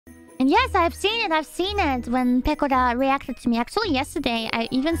And yes, I've seen it. I've seen it when Pekora reacted to me. Actually, yesterday, I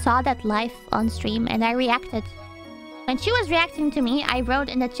even saw that live on stream and I reacted. When she was reacting to me, I wrote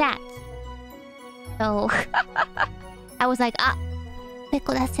in the chat. So, I was like, ah,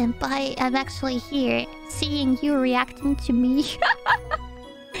 Pekora senpai, I'm actually here seeing you reacting to me.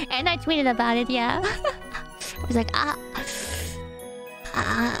 And I tweeted about it, yeah. I was like,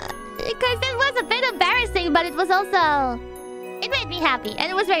 because it was a bit embarrassing, but it was also... It made me happy, and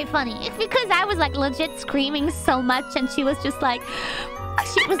it was very funny. It's because I was like legit screaming so much, and she was just like...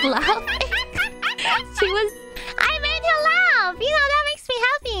 She was laughing. I made her laugh! You know, that makes me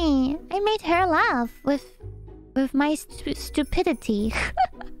happy. I made her laugh with my stupidity.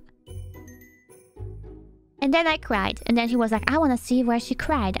 And then I cried. And then she was like, I want to see where she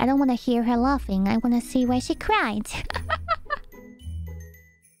cried. I don't want to hear her laughing. I want to see where she cried.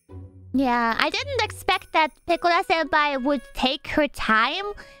 Yeah, I didn't expect that Pekora senpai would take her time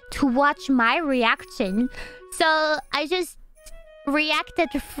to watch my reaction. So I just reacted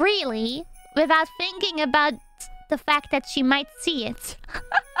freely without thinking about the fact that she might see it.